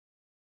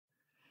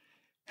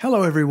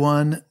Hello,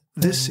 everyone.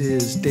 This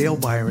is Dale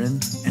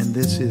Biron, and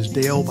this is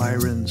Dale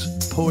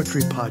Biron's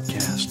Poetry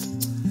Podcast,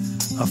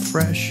 a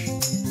fresh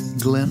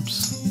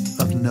glimpse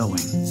of knowing.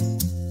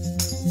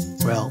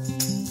 Well,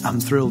 I'm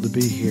thrilled to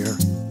be here,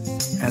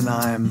 and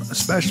I'm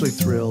especially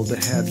thrilled to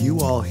have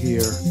you all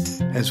here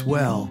as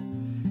well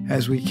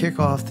as we kick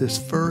off this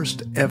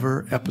first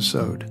ever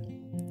episode.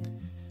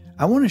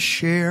 I want to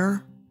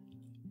share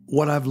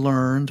what I've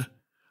learned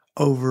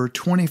over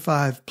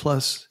 25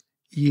 plus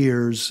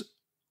years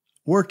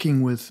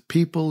working with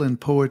people in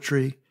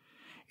poetry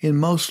in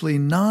mostly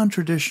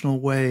non-traditional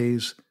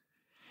ways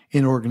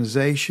in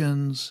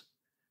organizations,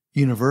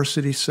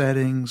 university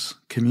settings,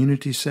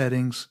 community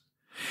settings,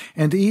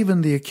 and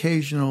even the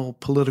occasional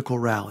political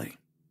rally.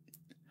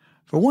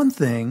 For one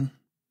thing,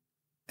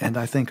 and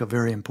I think a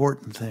very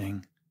important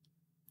thing,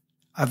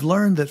 I've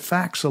learned that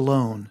facts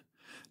alone,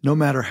 no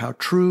matter how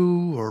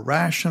true or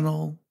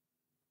rational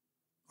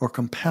or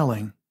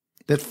compelling,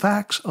 that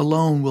facts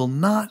alone will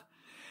not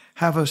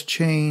have us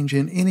change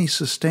in any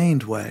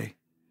sustained way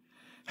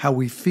how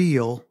we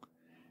feel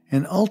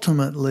and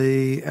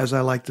ultimately, as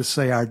I like to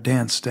say, our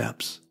dance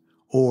steps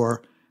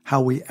or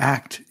how we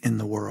act in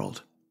the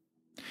world.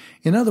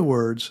 In other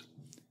words,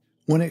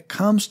 when it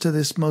comes to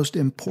this most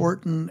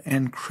important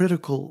and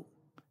critical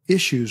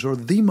issues, or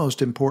the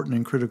most important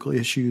and critical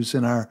issues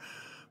in our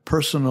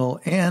personal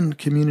and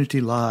community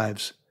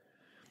lives,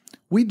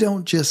 we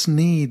don't just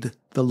need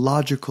the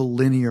logical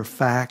linear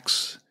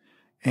facts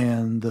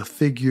and the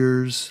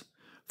figures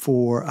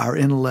for our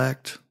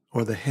intellect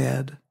or the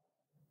head,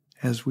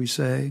 as we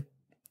say.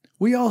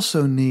 We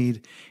also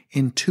need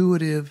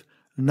intuitive,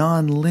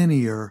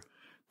 non-linear,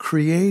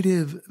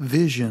 creative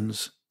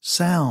visions,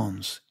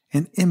 sounds,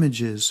 and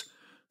images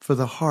for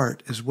the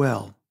heart as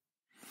well.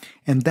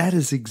 And that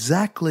is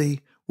exactly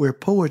where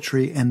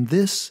poetry and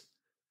this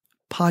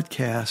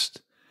podcast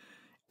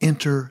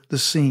enter the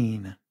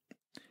scene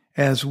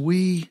as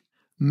we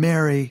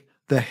marry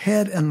the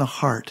head and the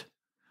heart,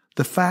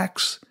 the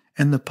facts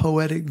and the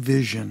poetic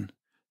vision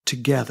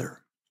together.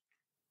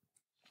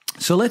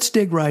 So let's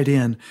dig right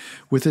in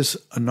with this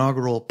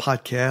inaugural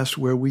podcast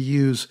where we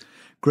use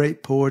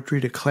great poetry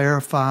to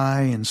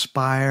clarify,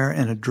 inspire,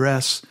 and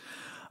address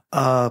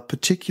a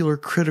particular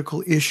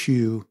critical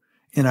issue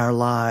in our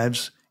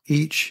lives.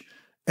 Each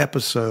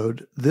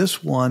episode,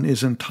 this one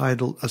is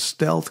entitled A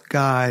Stealth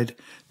Guide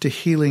to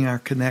Healing Our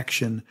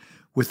Connection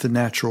with the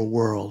Natural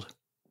World.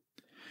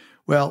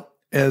 Well,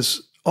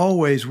 as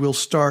always, we'll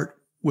start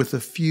with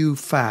a few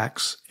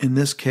facts, in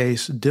this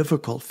case,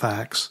 difficult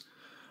facts,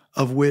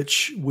 of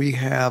which we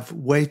have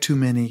way too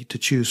many to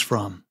choose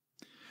from.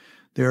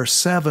 There are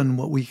 7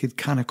 what we could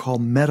kind of call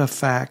meta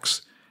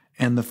facts,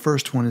 and the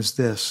first one is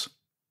this.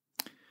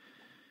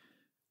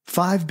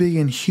 5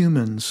 billion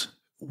humans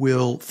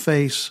will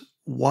face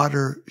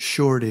water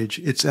shortage,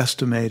 it's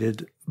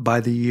estimated, by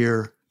the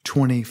year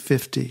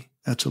 2050.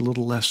 That's a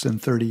little less than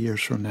 30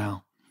 years from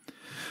now.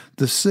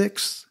 The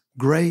 6th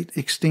great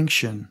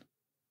extinction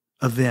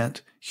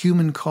event,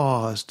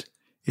 human-caused,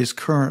 is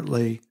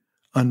currently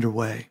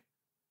underway.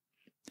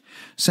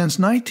 Since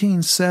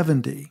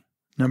 1970,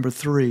 number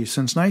 3,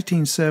 since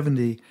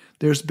 1970,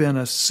 there's been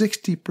a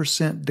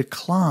 60%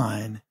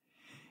 decline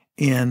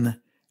in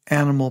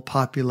animal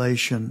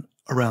population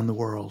around the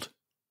world.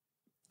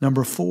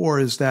 Number 4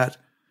 is that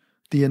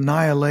the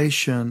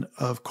annihilation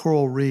of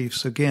coral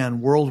reefs, again,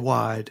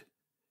 worldwide,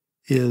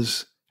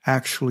 is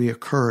actually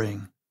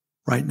occurring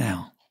right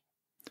now.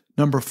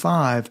 Number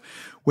 5,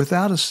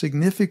 without a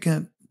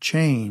significant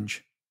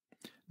change,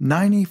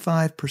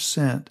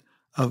 95%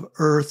 of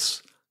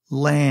Earth's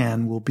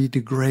land will be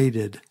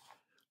degraded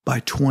by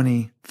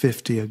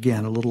 2050,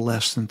 again, a little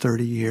less than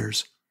 30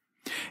 years.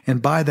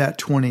 And by that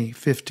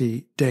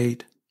 2050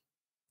 date,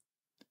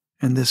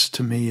 and this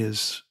to me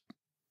is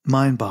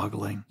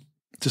mind-boggling,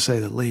 to say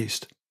the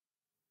least,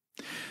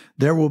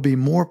 there will be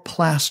more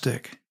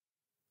plastic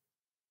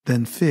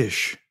than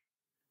fish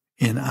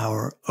in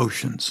our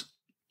oceans.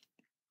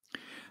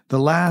 The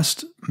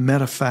last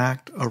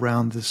meta-fact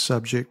around this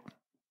subject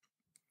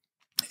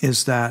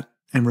is that,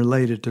 and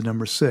related to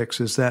number 6,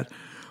 is that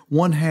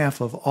 1/2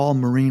 of all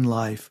marine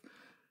life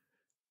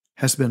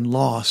has been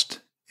lost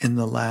in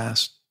the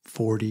last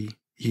 40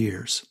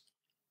 years.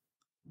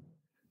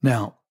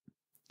 Now,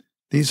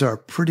 these are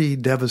pretty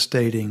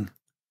devastating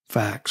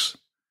facts.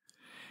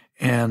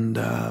 And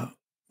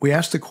we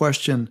ask the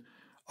question,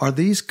 are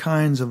these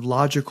kinds of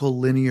logical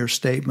linear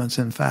statements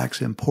and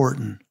facts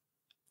important?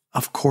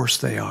 Of course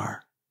they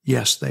are.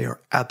 Yes, they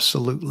are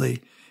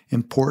absolutely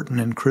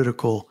important and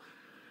critical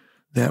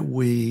that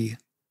we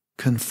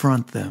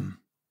confront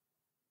them.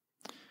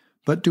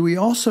 But do we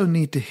also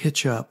need to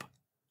hitch up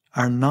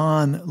our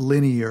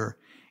non-linear,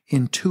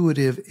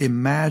 intuitive,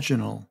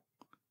 imaginal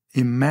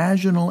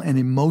and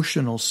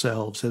emotional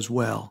selves as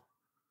well?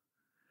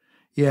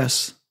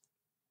 Yes,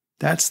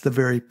 that's the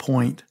very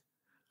point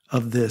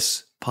of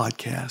this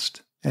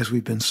podcast, as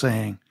we've been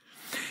saying.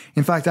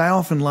 In fact, I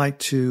often like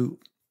to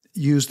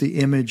use the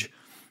image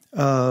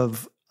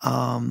of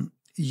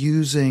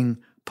using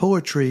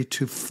poetry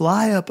to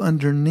fly up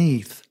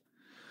underneath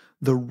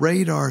the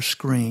radar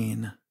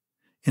screen,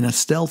 in a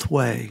stealth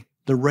way,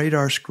 the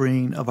radar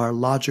screen of our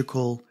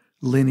logical,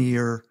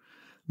 linear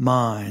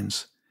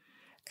minds.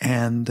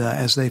 And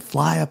as they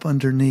fly up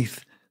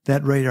underneath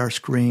that radar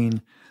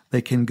screen,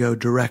 they can go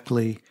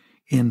directly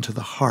into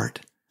the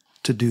heart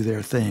to do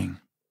their thing.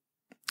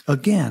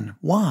 Again,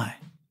 why?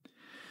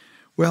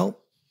 Well,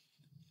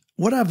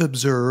 what I've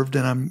observed,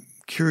 and I'm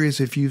curious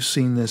if you've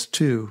seen this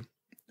too,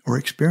 or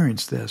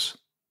experienced this,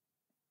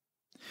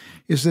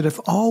 is that if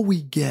all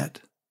we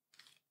get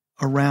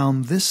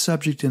around this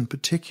subject in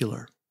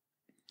particular,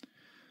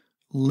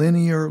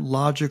 linear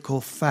logical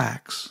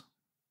facts,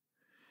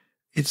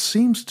 it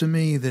seems to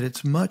me that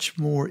it's much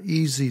more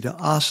easy to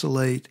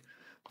oscillate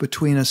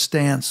between a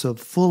stance of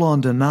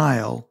full-on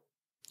denial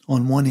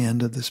on one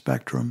end of the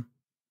spectrum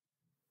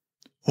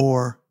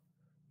or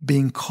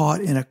being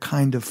caught in a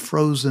kind of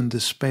frozen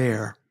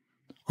despair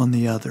on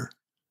the other.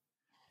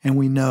 And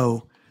we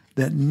know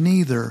that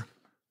neither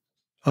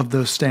of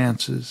those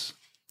stances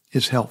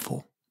is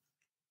helpful.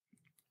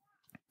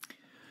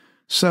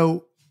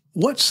 So,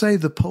 what say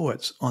the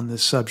poets on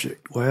this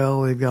subject?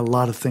 Well, they've got a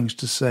lot of things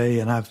to say,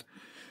 and I've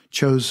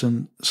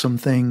chosen some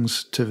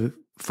things to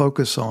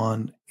focus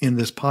on in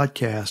this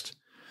podcast.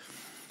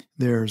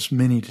 There's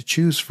many to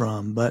choose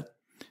from, but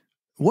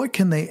what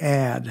can they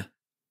add?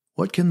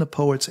 What can the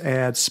poets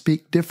add,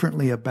 speak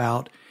differently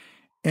about,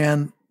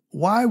 and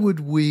why would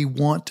we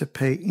want to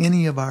pay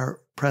any of our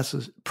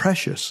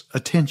precious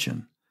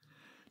attention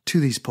to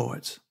these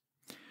poets?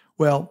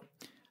 Well,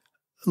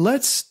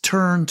 let's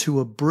turn to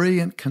a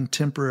brilliant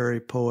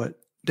contemporary poet,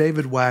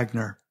 David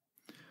Wagner,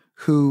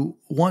 who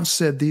once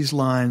said these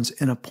lines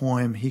in a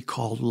poem he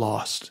called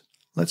Lost.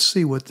 Let's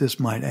see what this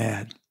might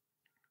add.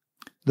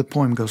 The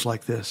poem goes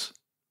like this.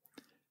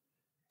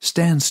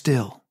 Stand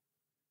still,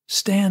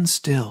 stand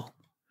still.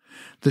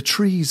 The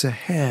trees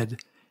ahead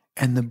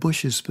and the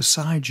bushes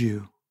beside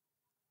you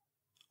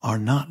are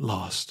not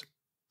lost.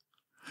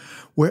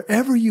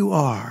 Wherever you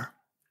are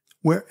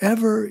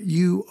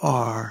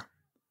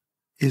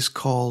is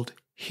called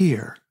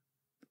here.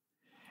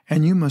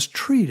 And you must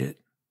treat it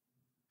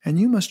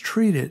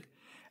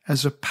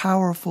as a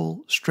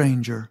powerful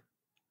stranger.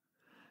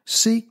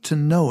 Seek to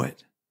know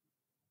it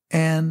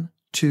and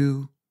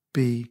to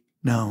be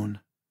known.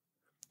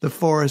 The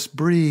forest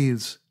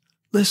breathes.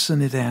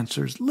 Listen, it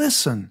answers.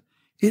 Listen,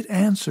 it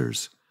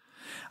answers.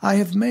 I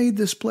have made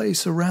this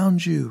place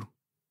around you.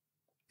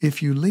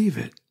 If you leave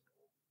it,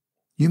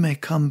 you may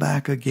come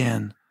back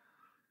again,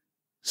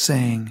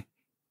 saying,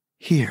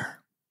 here.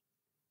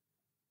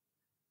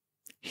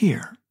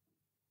 Here.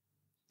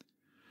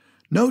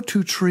 No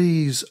two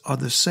trees are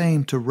the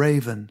same to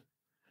raven.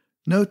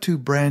 No two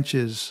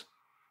branches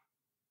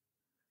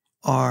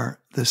are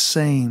the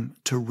same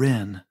to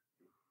wren.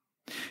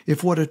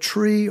 If what a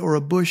tree or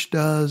a bush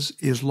does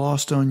is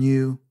lost on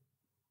you,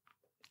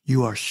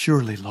 you are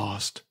surely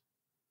lost.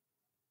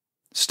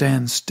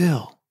 Stand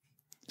still.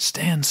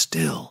 Stand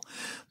still.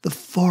 The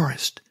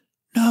forest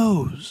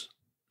knows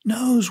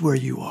where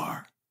you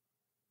are.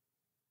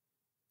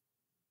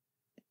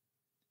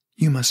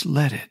 You must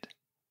let it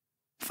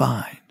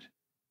find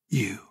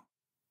you.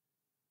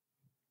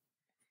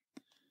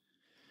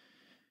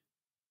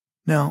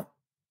 Now,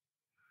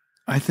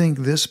 I think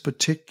this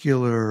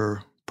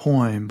particular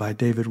poem by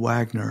David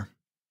Wagner,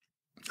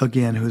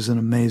 again, who's an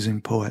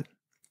amazing poet,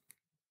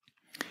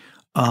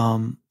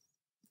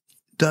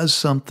 does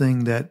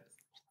something that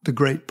the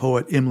great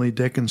poet Emily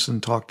Dickinson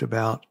talked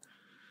about,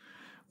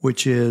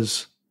 which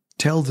is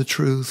tell the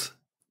truth,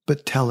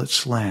 but tell it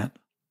slant.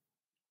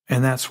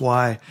 And that's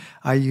why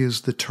I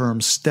use the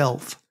term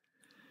stealth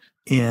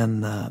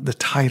in the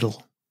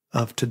title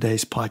of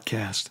today's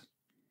podcast.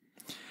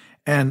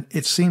 And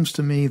it seems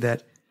to me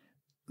that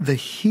the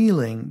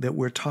healing that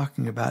we're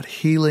talking about,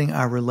 healing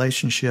our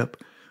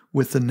relationship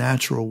with the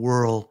natural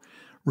world,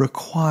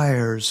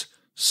 requires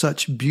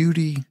such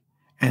beauty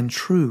and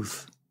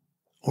truth,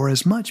 or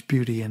as much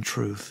beauty and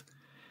truth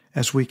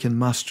as we can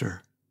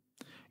muster.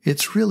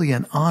 It's really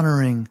an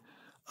honoring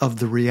of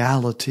the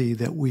reality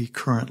that we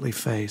currently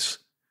face.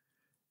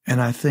 And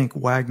I think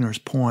Wagner's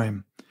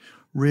poem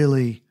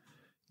really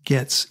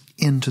gets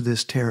into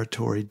this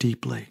territory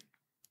deeply.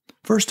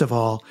 First of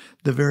all,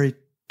 the very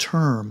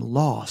term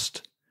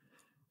lost.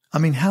 I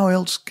mean, how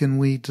else can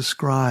we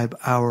describe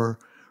our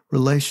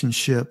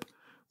relationship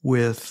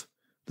with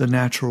the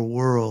natural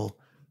world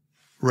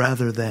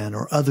rather than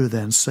or other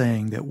than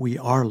saying that we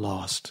are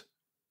lost?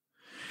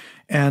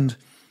 And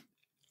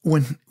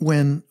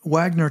when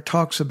Wagner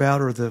talks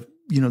about, or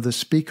the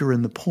speaker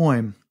in the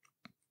poem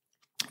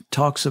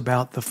talks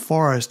about the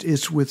forest,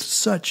 it's with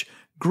such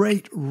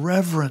great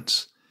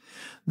reverence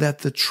that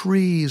the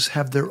trees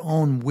have their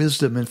own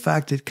wisdom. In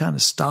fact, it kind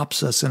of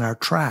stops us in our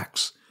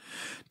tracks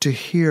to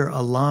hear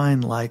a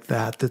line like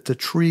that the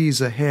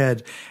trees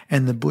ahead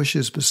and the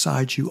bushes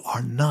beside you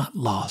are not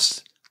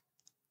lost.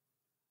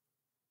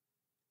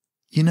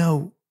 You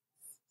know,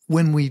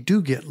 when we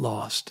do get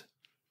lost,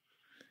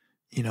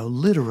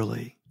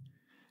 literally,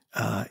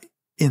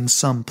 in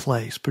some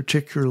place,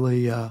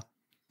 particularly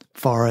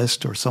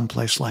forest or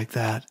someplace like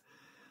that,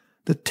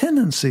 the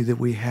tendency that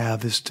we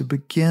have is to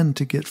begin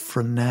to get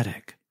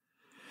frenetic,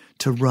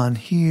 to run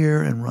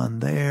here and run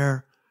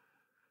there,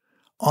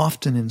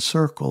 often in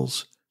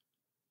circles,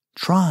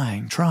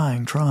 trying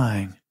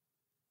to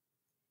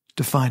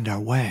find our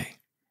way.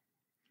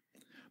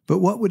 But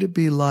what would it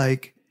be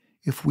like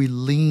if we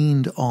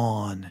leaned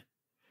on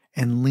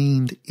and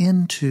leaned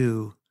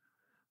into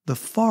the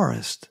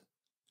forest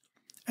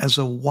as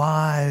a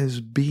wise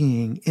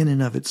being in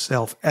and of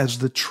itself, as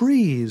the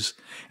trees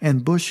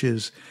and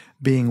bushes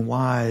being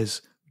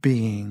wise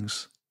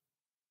beings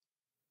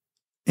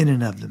in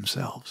and of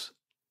themselves?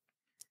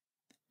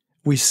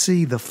 We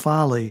see the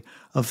folly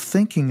of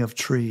thinking of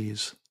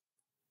trees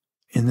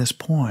in this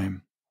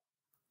poem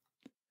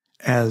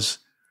as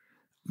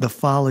the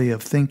folly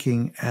of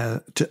thinking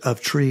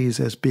of trees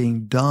as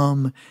being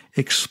dumb,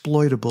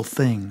 exploitable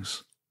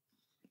things.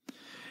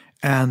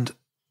 And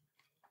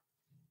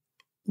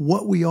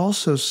what we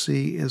also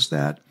see is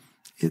that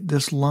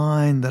this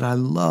line that I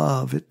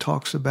love, it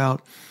talks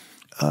about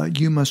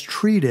you must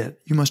treat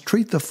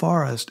the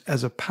forest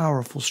as a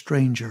powerful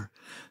stranger.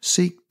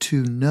 Seek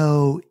to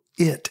know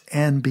it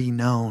and be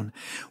known.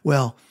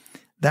 Well,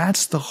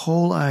 that's the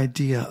whole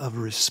idea of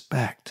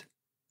respect.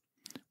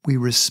 We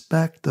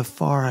respect the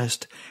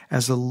forest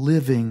as a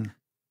living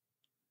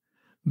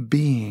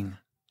being,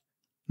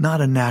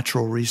 not a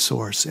natural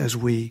resource as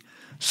we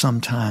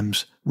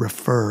sometimes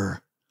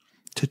refer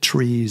to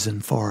trees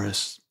and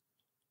forests.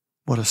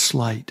 What a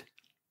slight.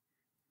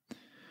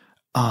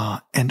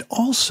 And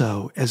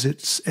also, as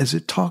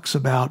it talks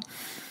about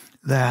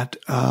that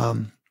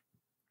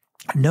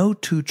no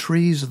two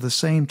trees are the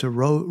same to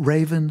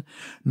raven,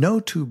 no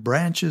two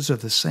branches are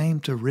the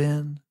same to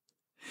wren.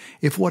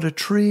 If what a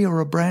tree or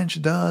a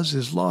branch does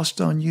is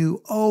lost on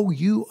you, oh,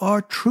 you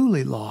are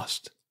truly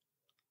lost.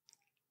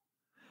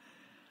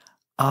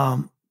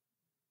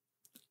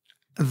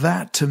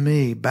 That to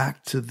me,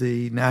 back to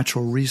the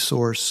natural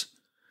resource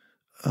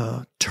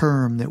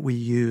term that we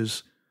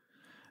use,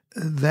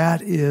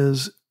 that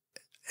is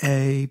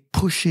a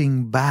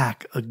pushing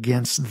back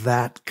against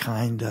that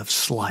kind of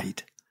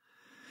slight.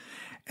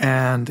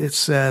 And it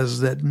says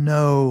that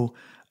know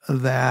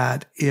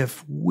that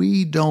if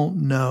we don't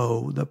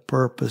know the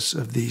purpose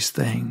of these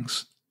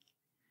things,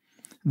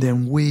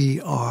 then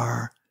we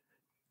are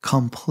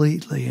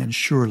completely and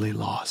surely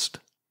lost.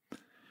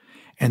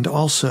 And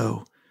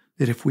also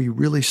that if we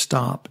really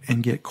stop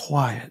and get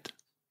quiet,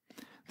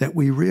 that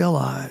we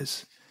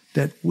realize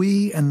that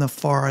we and the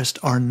forest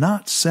are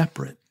not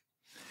separate,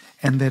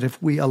 and that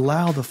if we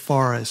allow the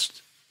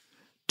forest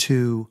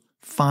to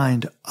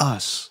find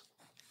us,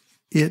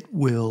 it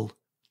will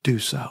do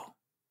so.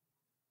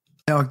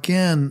 Now,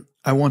 again,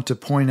 I want to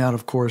point out,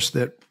 of course,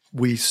 that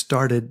we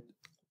started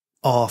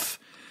off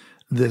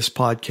this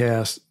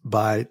podcast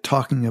by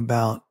talking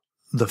about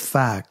the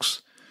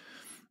facts,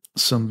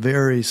 some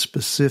very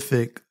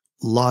specific,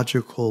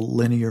 logical,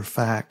 linear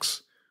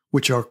facts,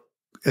 which are,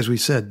 as we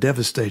said,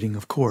 devastating,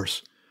 of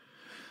course.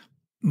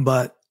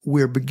 But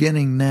we're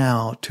beginning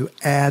now to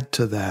add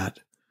to that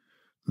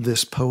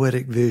this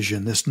poetic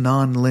vision, this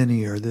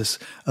nonlinear, this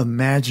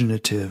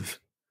imaginative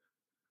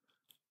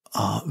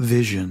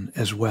vision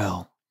as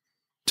well,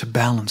 to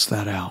balance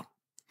that out.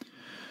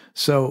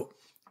 So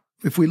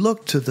if we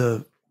look to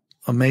the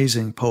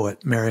amazing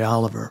poet Mary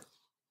Oliver,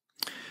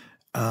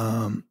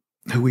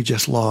 who we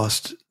just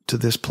lost to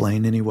this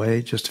plane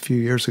anyway, just a few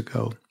years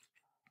ago,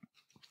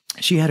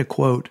 she had a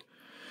quote,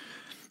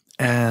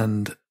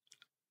 and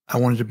I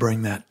wanted to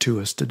bring that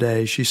to us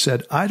today. She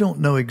said, "I don't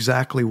know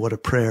exactly what a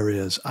prayer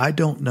is. I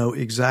don't know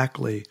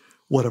exactly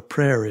what a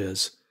prayer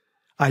is.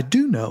 I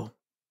do know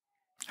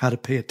how to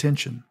pay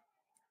attention,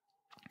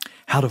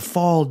 how to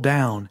fall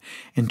down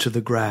into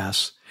the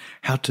grass,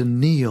 how to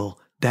kneel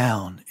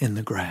down in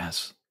the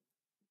grass."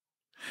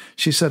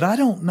 She said, "I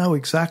don't know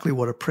exactly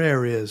what a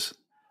prayer is.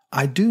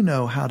 I do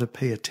know how to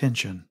pay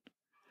attention,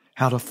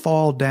 how to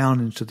fall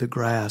down into the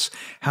grass,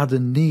 how to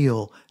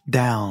kneel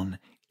down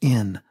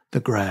in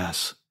the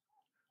grass."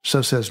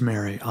 So says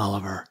Mary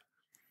Oliver.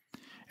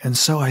 And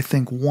so I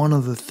think one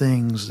of the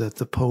things that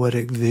the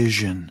poetic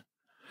vision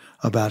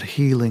about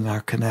healing our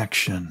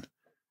connection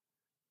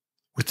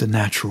with the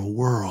natural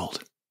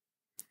world,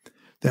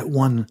 that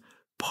one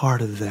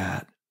part of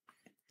that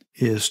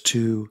is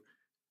to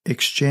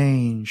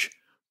exchange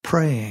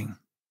praying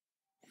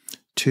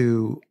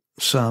to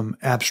some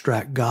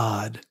abstract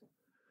God,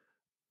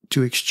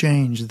 to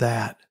exchange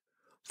that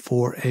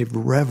for a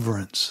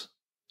reverence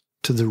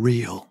to the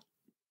real,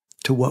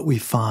 to what we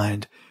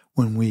find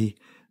when we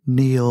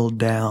kneel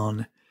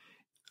down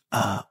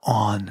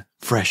on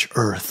fresh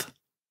earth,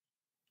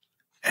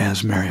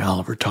 as Mary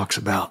Oliver talks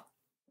about.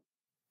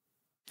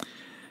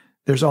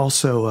 There's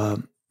also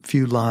a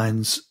few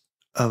lines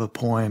of a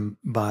poem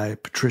by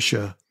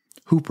Patricia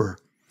Hooper,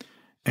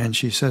 and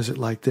she says it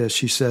like this.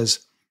 She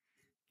says,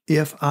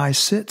 "If I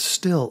sit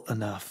still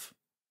enough,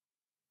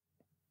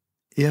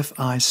 if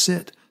I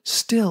sit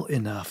still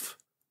enough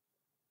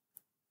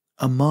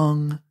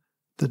among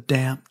the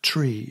damp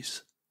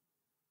trees,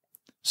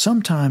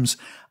 sometimes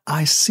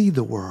I see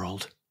the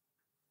world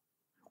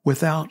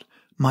without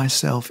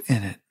myself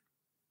in it.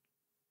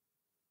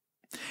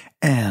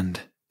 And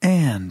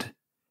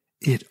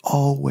it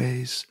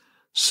always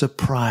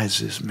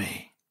surprises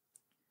me.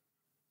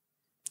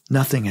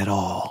 Nothing at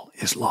all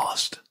is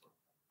lost.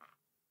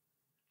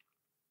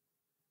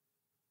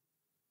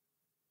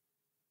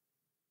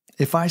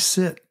 If I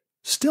sit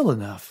still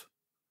enough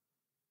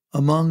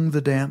among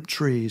the damp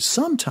trees,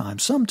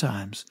 sometimes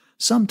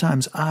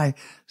I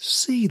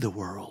see the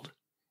world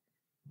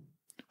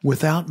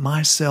without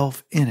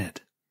myself in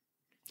it.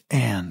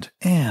 And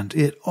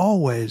it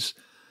always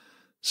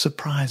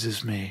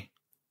surprises me.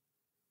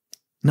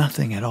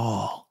 Nothing at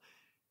all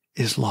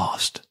is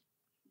lost.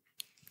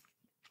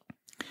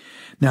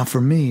 Now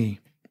for me,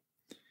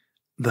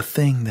 the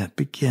thing that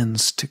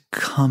begins to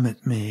come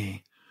at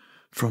me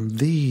from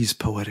these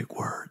poetic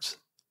words,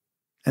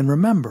 and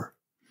remember,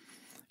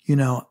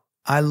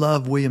 I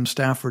love William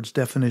Stafford's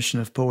definition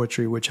of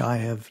poetry, which I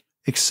have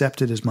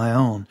accepted as my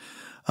own.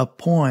 A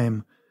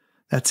poem,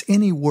 that's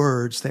any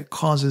words that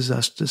causes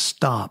us to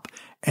stop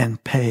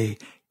and pay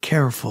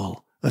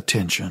careful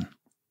attention.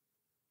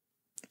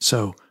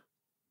 So,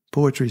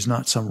 poetry is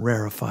not some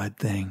rarefied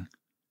thing.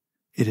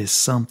 It is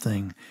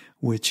something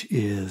which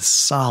is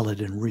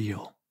solid and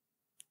real.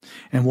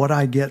 And what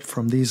I get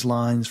from these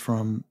lines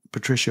from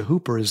Patricia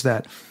Hooper is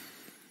that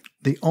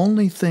the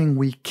only thing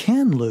we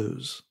can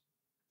lose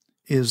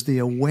is the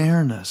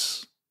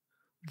awareness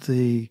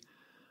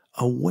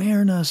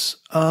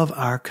of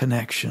our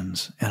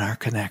connections and our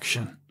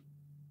connection.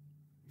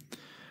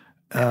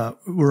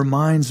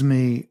 Reminds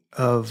me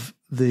of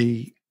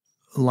the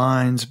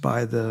lines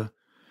by the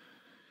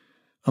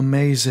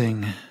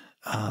amazing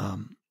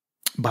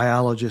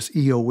biologist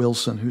E.O.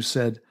 Wilson, who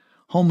said,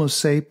 Homo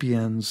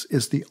sapiens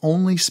is the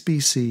only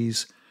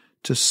species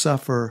to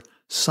suffer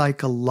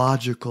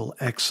psychological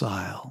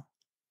exile.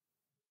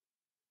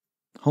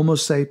 Homo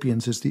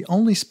sapiens is the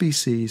only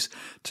species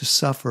to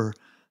suffer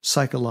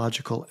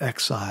psychological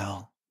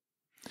exile.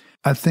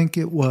 I think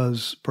it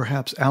was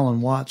perhaps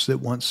Alan Watts that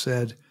once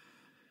said,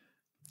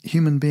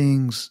 human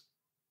beings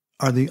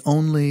are the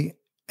only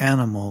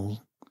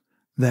animal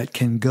that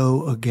can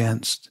go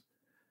against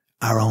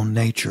our own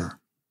nature.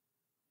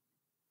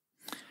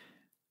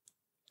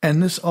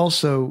 And this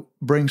also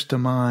brings to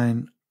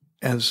mind,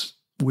 as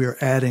we're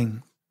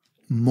adding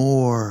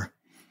more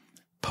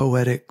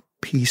poetic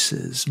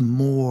pieces,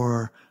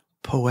 more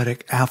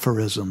poetic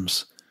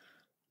aphorisms.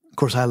 Of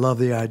course, I love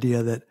the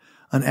idea that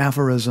an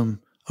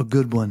aphorism, a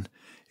good one,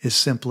 is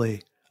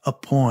simply a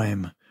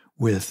poem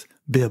with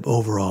bib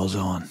overalls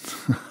on.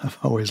 I've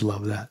always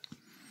loved that.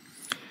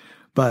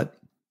 But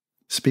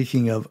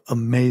speaking of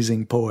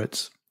amazing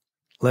poets,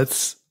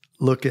 let's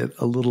look at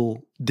a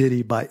little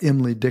ditty by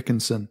Emily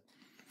Dickinson.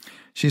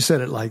 She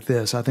said it like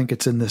this. I think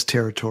it's in this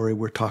territory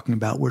we're talking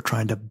about. We're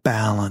trying to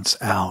balance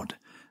out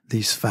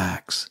these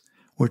facts.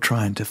 We're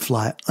trying to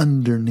fly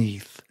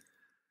underneath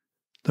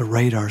the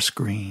radar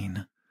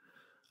screen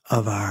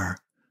of our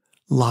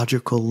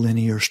logical,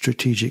 linear,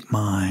 strategic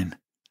mind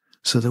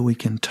so that we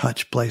can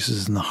touch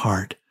places in the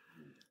heart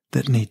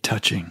that need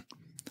touching,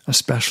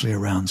 especially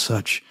around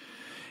such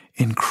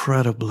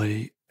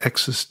incredibly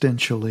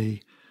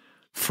existentially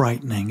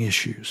frightening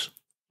issues.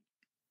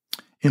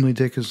 Emily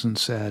Dickinson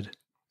said,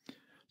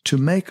 "To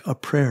make a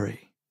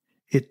prairie,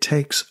 it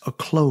takes a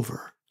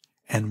clover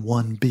and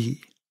one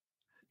bee.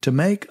 To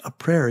make a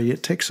prairie,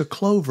 it takes a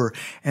clover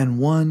and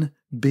one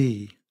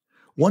bee.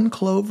 One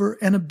clover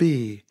and a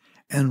bee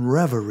and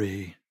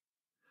reverie.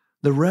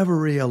 The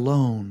reverie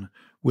alone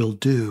will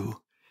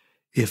do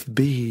if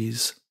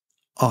bees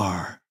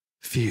are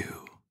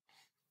few."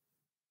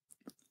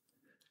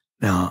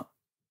 Now,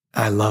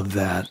 I love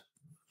that.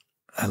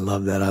 I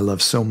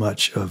love so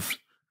much of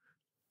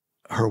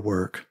her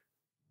work.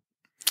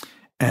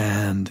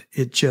 And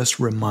it just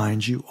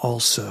reminds you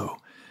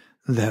also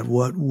that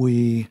what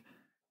we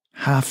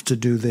have to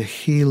do, the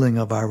healing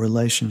of our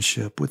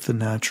relationship with the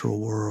natural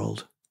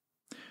world,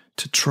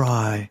 to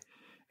try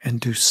and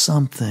do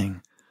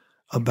something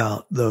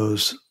about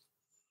those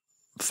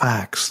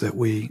facts that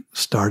we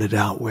started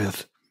out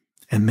with,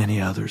 and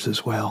many others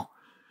as well,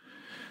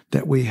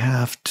 that we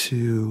have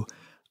to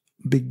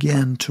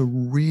begin to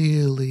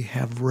really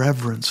have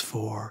reverence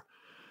for,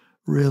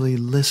 really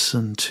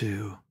listen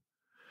to,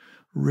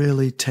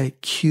 really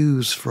take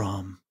cues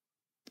from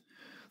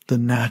the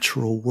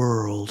natural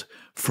world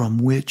from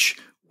which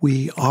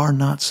we are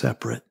not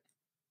separate,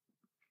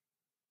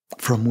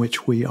 from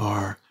which we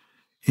are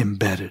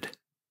embedded.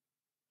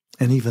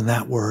 And even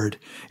that word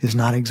is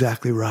not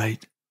exactly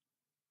right.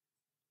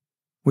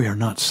 We are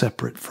not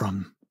separate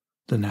from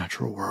the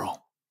natural world.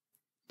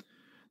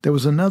 There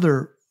was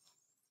another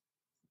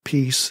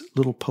piece,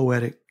 little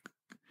poetic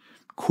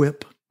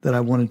quip that I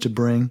wanted to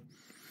bring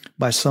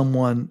by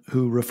someone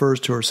who refers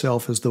to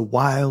herself as the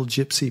wild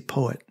gypsy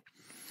poet.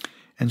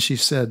 And she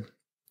said,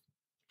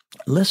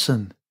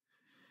 "Listen,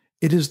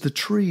 it is the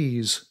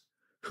trees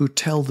who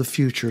tell the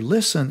future.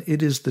 Listen,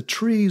 it is the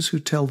trees who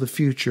tell the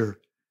future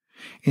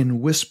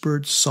in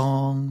whispered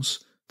songs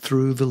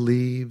through the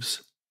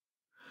leaves.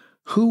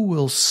 Who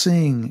will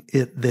sing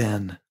it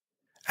then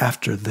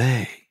after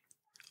they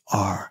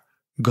are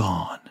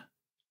gone.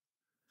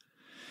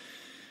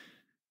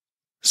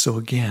 So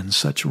again,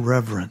 such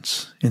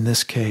reverence in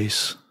this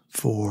case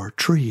for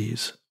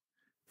trees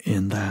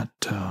in that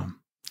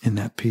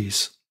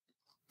piece.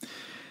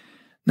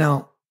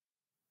 Now,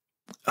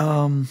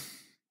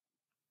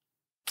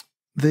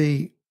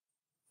 the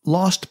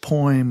lost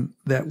poem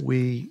that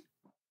we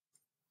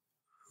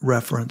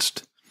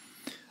referenced,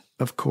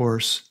 of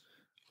course,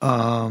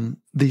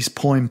 these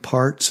poem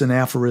parts and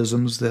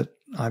aphorisms that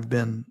I've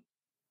been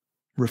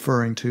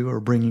referring to or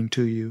bringing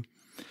to you,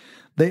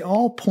 they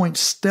all point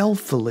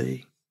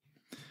stealthily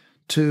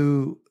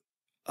to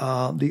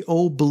the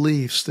old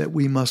beliefs that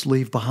we must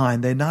leave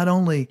behind. They not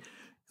only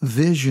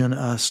vision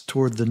us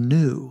toward the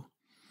new,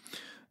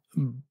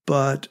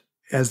 but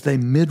as they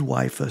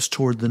midwife us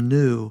toward the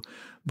new,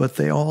 but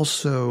they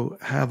also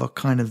have a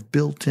kind of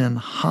built-in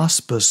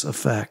hospice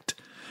effect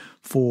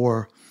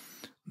for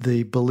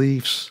the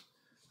beliefs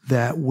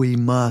that we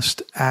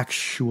must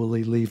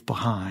actually leave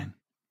behind.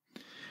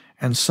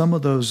 And some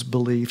of those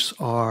beliefs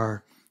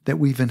are that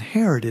we've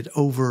inherited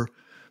over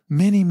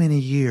many, many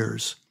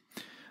years,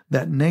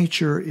 that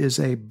nature is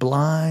a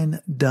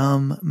blind,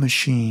 dumb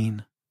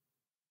machine.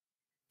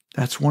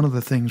 That's one of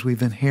the things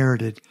we've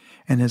inherited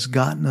and has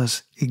gotten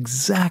us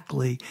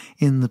exactly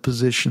in the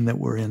position that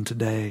we're in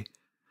today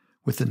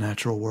with the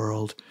natural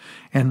world.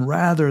 And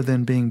rather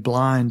than being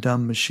blind,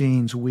 dumb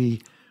machines,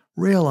 we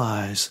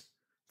realize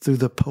through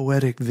the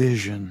poetic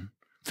vision,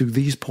 through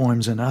these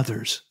poems and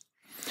others,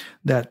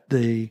 that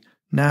the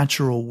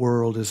natural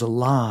world is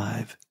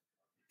alive,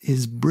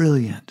 is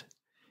brilliant,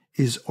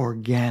 is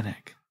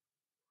organic.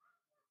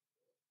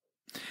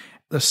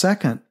 The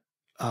second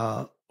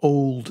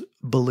old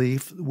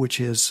belief, which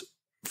has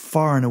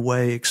far and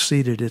away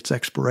exceeded its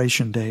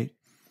expiration date,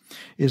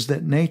 is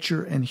that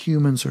nature and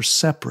humans are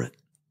separate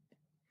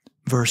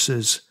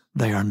versus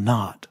they are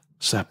not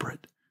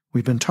separate.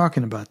 We've been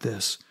talking about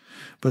this,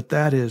 but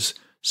that is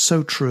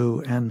so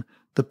true. And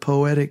the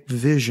poetic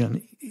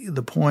vision,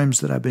 the poems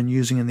that I've been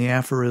using in the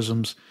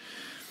aphorisms,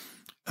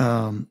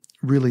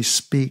 really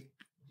speak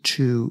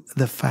to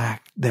the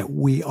fact that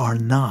we are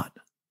not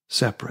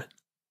separate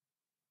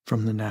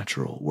from the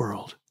natural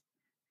world.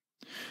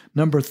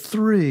 Number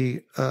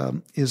 3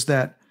 is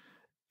that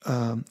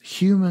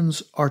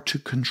humans are to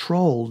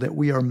control, that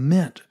we are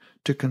meant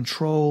to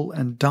control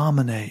and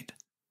dominate,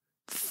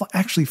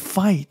 actually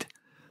fight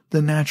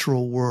the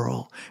natural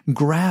world,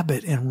 grab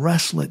it and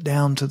wrestle it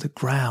down to the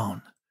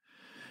ground.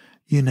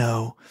 You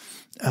know,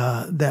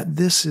 that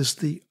this is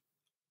the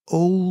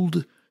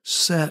old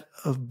set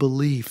of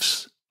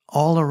beliefs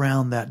all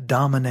around that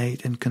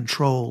dominate and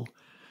control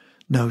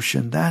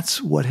notion.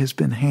 That's what has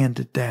been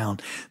handed down.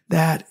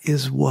 That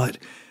is what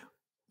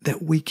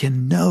that we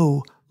can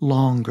no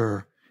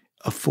longer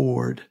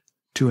afford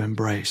to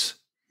embrace.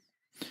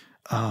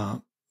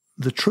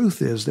 The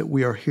truth is that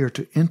we are here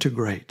to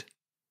integrate,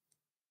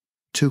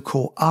 to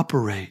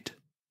cooperate,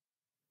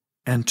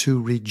 and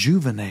to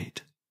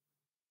rejuvenate,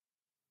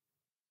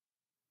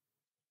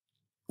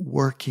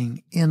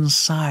 working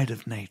inside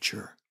of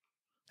nature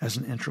as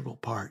an integral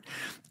part.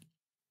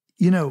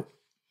 You know,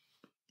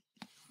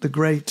 the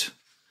great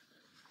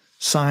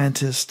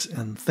scientist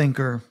and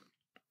thinker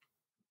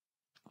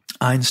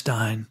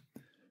Einstein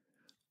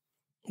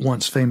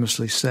once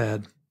famously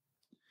said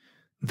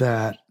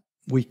that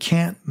we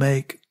can't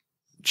make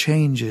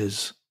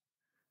changes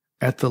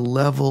at the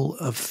level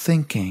of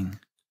thinking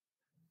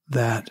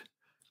that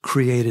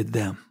created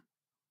them.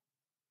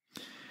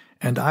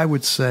 And I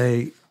would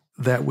say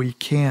that we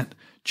can't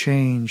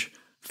change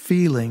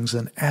feelings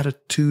and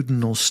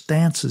attitudinal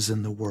stances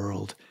in the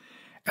world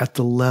at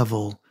the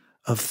level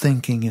of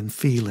thinking and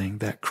feeling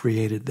that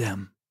created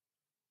them.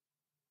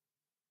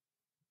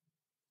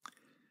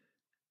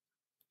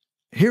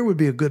 Here would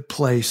be a good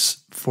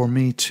place for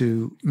me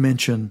to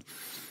mention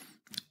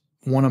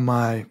one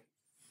of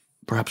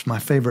perhaps my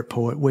favorite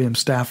poet, William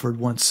Stafford,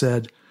 once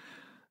said,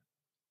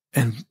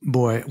 and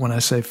boy, when I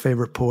say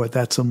favorite poet,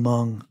 that's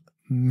among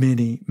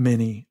many,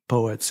 many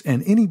poets.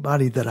 And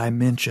anybody that I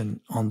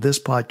mention on this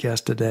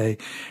podcast today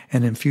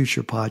and in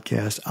future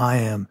podcasts, I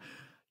am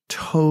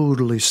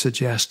totally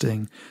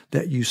suggesting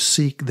that you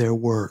seek their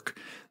work,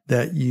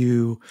 that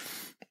you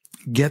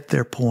get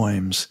their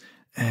poems,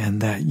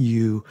 and that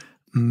you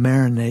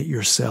marinate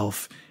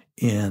yourself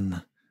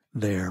in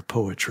their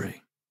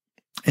poetry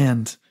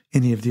and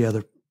any of the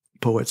other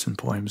poets and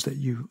poems that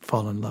you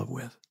fall in love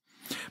with.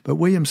 But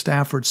William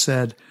Stafford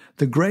said,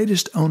 "The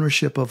greatest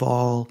ownership of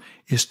all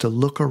is to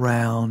look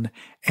around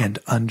and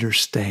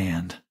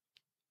understand."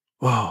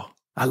 Whoa,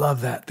 I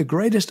love that. The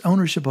greatest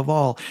ownership of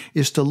all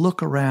is to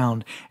look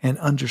around and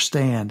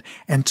understand.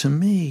 And to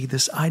me,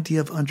 this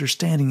idea of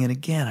understanding, and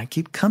again, I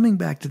keep coming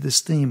back to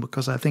this theme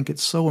because I think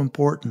it's so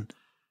important.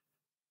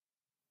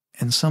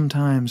 And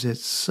sometimes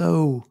it's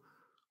so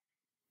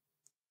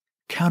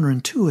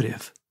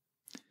counterintuitive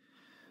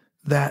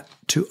that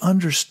to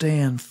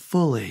understand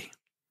fully,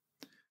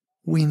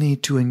 we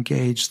need to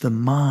engage the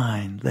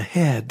mind, the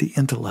head, the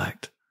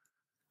intellect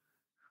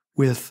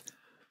with,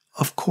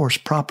 of course,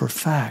 proper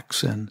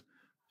facts and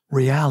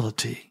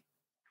reality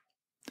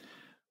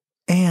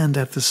And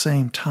at the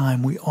same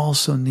time, we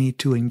also need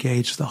to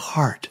engage the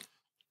heart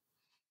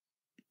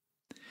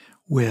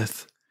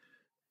with,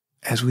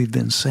 as we've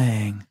been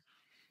saying,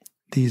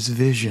 these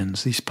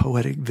visions, these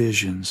poetic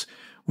visions.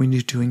 We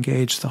need to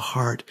engage the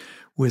heart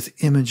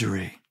with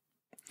imagery,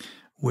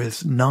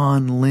 with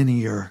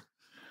non-linear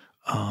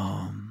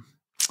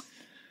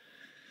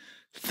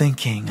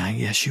thinking, I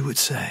guess you would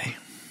say.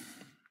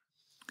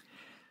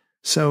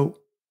 So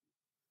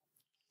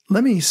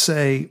let me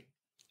say,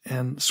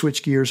 and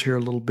switch gears here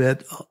a little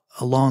bit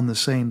along the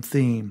same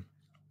theme.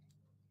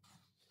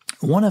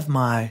 One of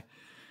my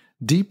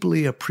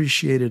deeply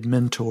appreciated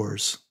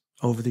mentors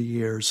over the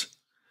years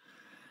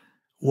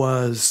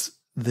was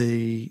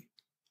the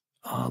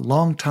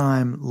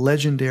longtime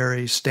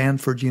legendary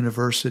Stanford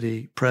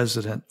University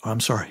professor.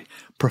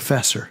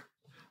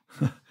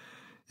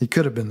 He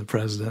could have been the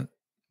president.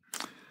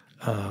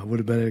 Would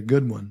have been a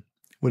good one.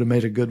 Would have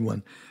made a good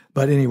one.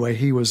 But anyway,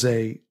 he was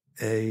a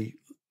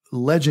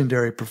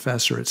legendary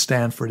professor at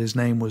Stanford. His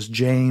name was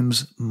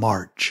James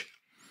March.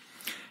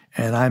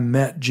 And I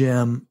met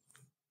Jim,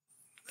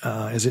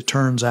 as it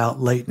turns out,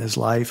 late in his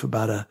life,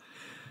 about a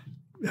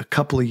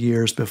couple of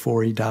years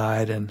before he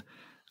died. And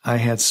I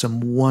had some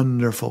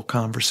wonderful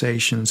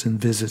conversations and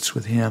visits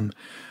with him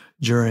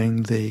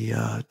during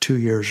the 2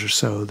 years or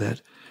so that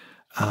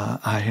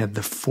I had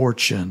the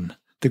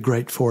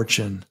great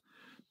fortune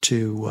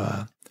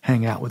to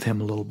hang out with him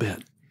a little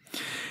bit.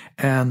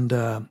 And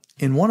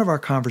in one of our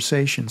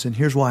conversations, and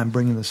here's why I'm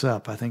bringing this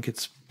up, I think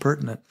it's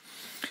pertinent.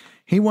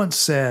 He once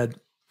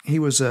said he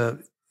was in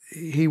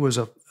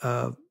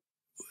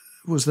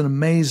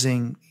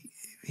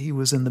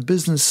the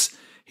business.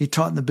 He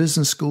taught in the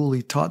business school.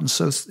 He taught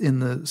in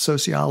the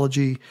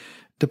sociology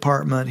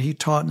department. He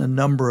taught in a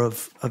number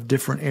of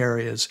different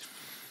areas.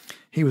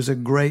 He was a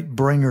great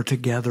bringer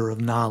together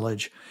of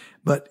knowledge.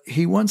 But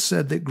he once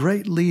said that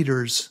great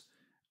leaders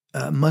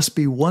must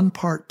be one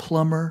part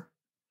plumber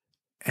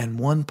and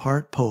one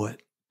part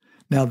poet.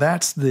 Now,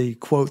 that's the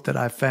quote that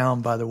I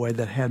found, by the way,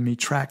 that had me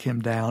track him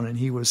down. And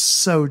he was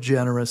so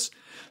generous,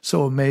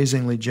 so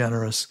amazingly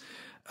generous.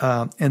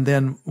 And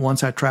then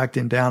once I tracked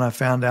him down, I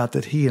found out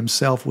that he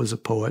himself was a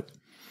poet.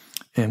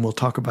 And we'll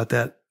talk about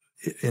that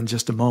in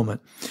just a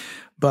moment.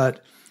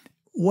 But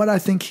what I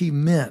think he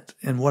meant,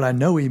 and what I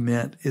know he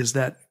meant, is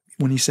that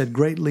when he said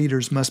great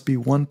leaders must be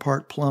one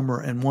part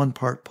plumber and one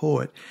part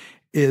poet,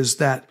 is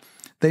that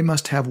they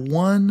must have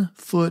one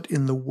foot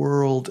in the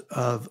world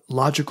of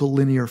logical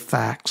linear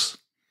facts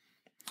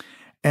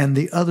and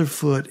the other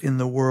foot in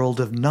the world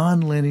of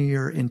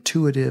nonlinear,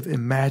 intuitive,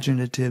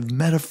 imaginative,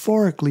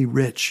 metaphorically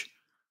rich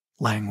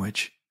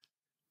language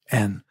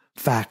and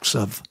facts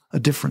of a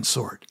different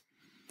sort.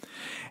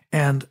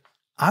 And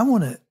I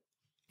want to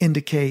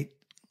indicate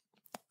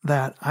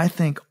that I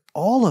think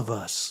all of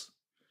us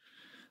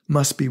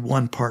must be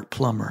one part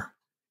plumber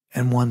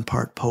and one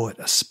part poet,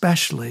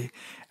 especially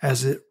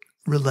as it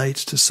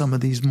relates to some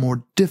of these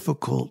more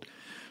difficult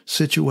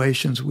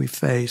situations we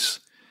face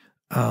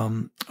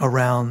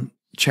around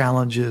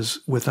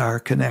challenges with our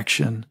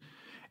connection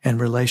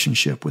and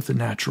relationship with the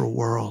natural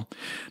world.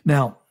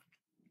 Now,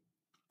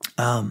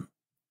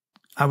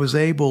 I was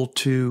able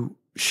to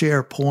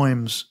share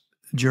poems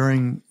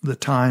during the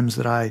times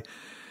that I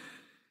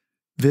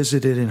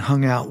visited and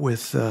hung out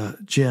with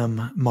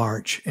Jim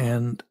March,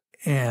 and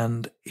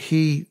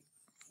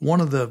one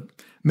of the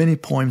many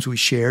poems we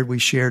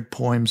shared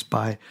poems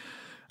by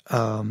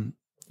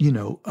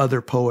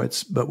other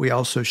poets, but we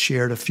also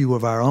shared a few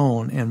of our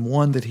own. And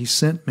one that he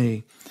sent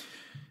me,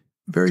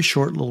 very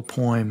short little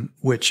poem,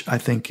 which I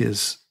think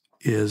is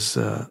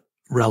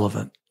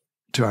relevant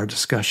to our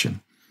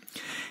discussion.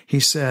 He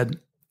said,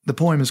 the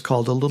poem is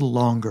called A Little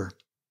Longer.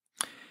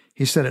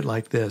 He said it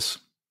like this: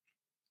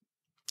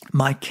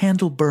 My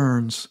candle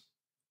burns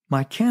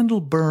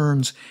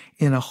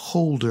in a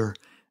holder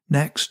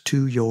next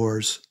to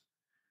yours.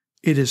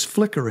 It is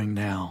flickering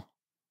now,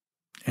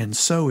 and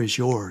so is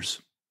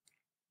yours.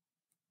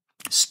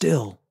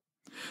 Still,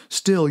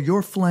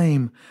 your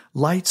flame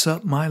lights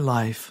up my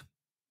life,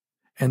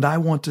 and I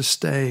want to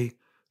stay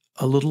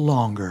a little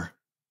longer,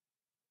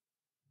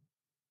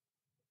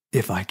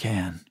 if I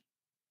can.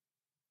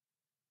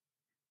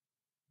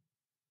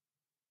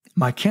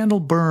 My candle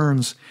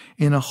burns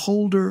in a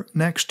holder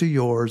next to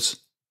yours.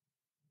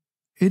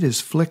 It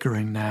is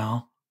flickering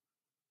now,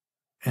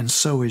 and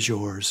so is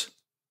yours.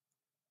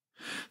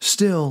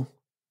 Still,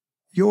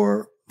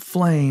 your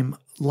flame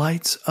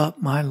lights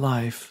up my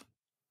life,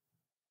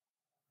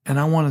 and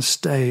I want to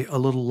stay a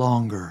little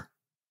longer,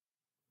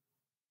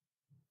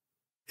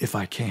 if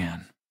I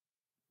can.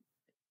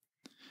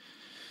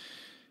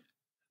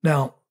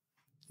 Now,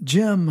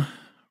 Jim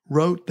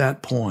wrote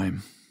that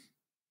poem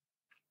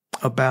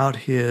about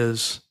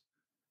his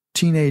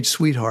teenage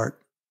sweetheart,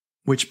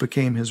 which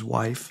became his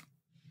wife,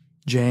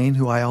 Jane,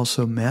 who I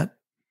also met.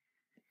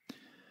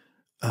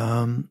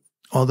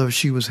 Although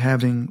she was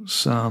having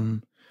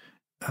some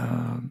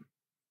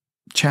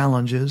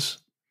challenges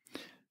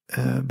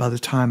by the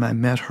time I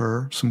met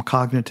her, some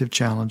cognitive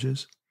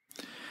challenges.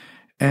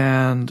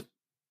 And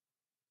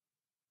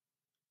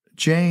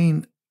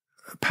Jane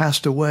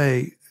passed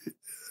away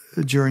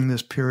during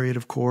this period,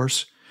 of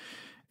course,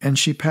 and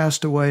she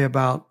passed away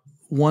about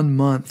 1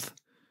 month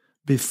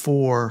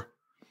before,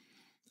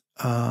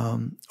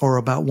 or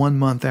about 1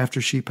 month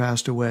after she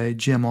passed away,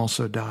 Jim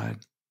also died.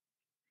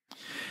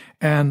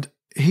 And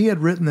he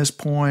had written this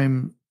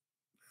poem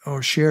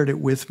or shared it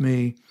with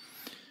me,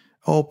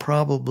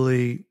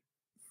 probably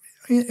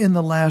in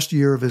the last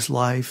year of his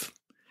life.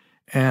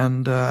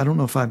 And I don't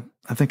know if I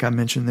think I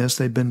mentioned this.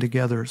 They've been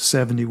together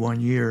 71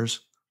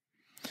 years.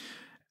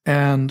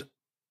 And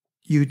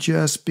you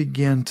just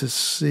begin to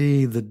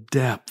see the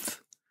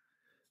depth,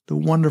 the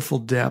wonderful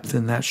depth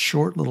in that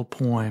short little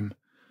poem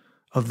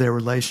of their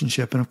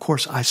relationship. And of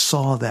course, I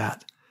saw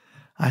that.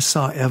 I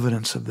saw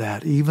evidence of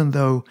that. Even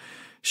though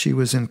she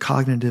was in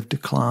cognitive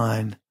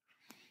decline,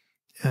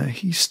 they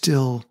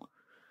still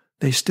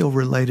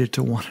related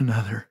to one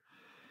another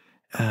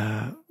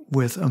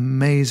with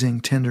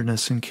amazing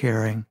tenderness and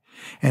caring,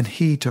 and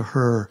he to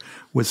her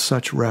with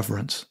such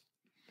reverence.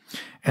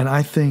 And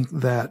I think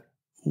that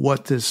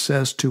what this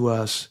says to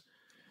us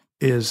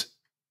is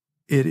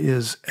it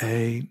is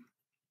a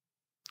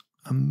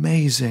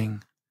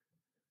amazing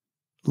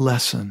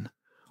lesson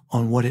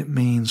on what it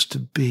means to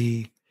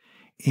be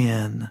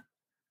in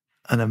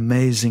an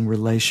amazing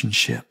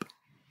relationship.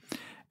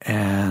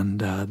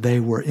 And they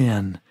were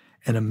in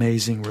an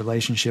amazing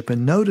relationship.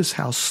 And notice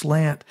how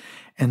slant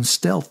and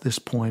stealth this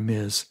poem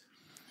is.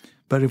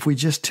 But if we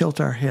just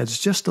tilt our heads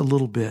just a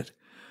little bit,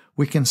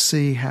 we can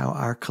see how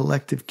our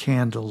collective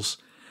candles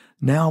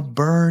now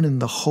burn in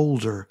the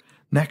holder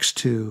next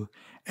to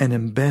and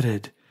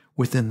embedded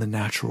within the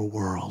natural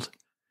world.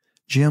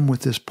 Jim,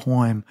 with this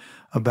poem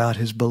about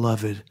his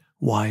beloved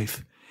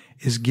wife,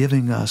 is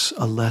giving us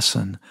a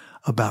lesson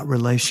about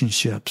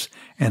relationships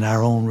and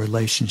our own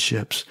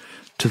relationships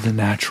to the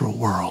natural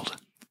world.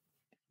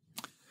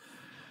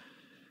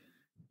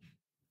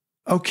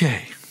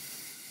 Okay,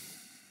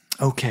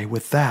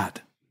 with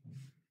that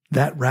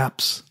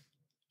wraps,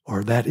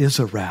 or that is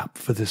a wrap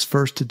for this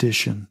first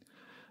edition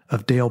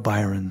of Dale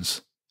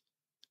Biron's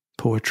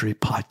Poetry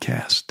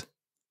Podcast,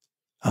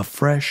 a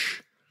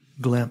fresh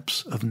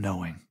glimpse of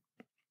knowing.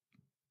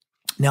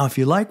 Now, if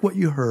you like what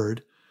you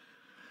heard,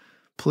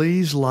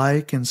 please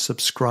like and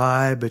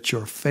subscribe at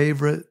your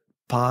favorite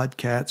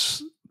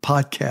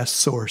podcast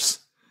source.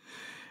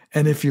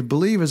 And if you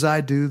believe, as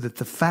I do, that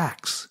the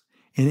facts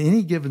in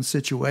any given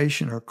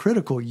situation are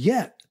critical,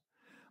 yet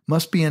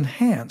must be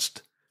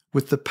enhanced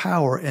with the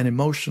power and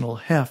emotional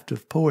heft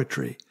of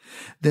poetry,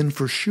 then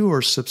for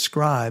sure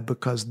subscribe,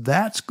 because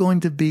that's going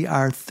to be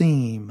our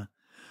theme,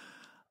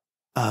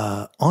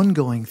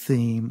 ongoing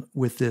theme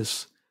with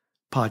this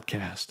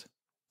podcast.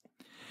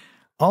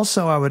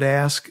 Also, I would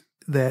ask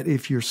that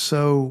if you're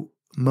so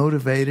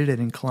motivated and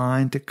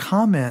inclined, to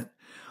comment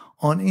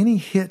on any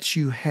hits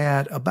you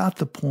had about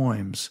the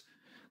poems,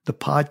 the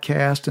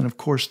podcast, and of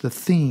course the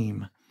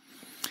theme,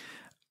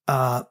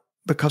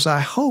 because I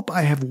hope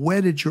I have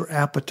whetted your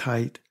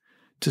appetite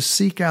to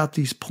seek out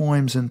these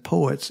poems and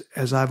poets,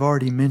 as I've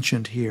already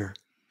mentioned here.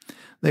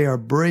 They are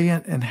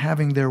brilliant, and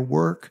having their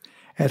work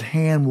at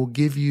hand will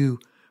give you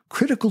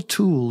critical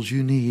tools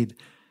you need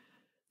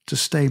to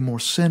stay more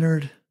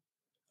centered,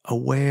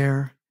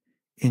 aware,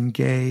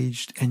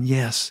 engaged, and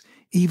yes,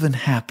 even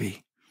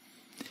happy.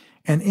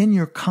 And in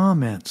your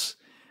comments,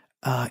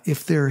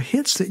 if there are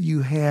hits that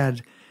you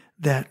had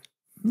that,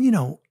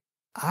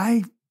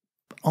 I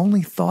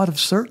only thought of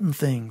certain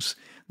things,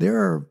 there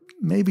are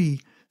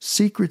maybe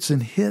secrets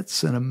and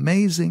hits and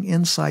amazing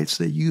insights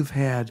that you've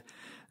had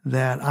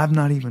that I've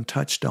not even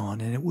touched on.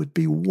 And it would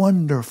be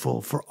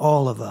wonderful for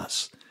all of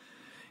us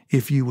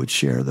if you would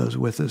share those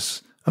with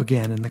us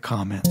again in the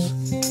comments.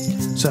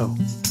 So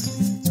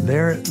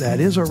that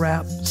is a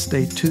wrap.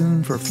 Stay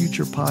tuned for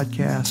future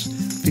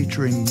podcasts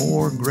featuring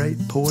more great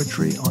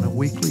poetry on a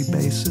weekly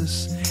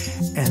basis.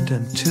 And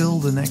until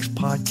the next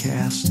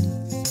podcast,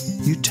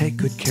 you take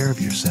good care of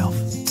yourself.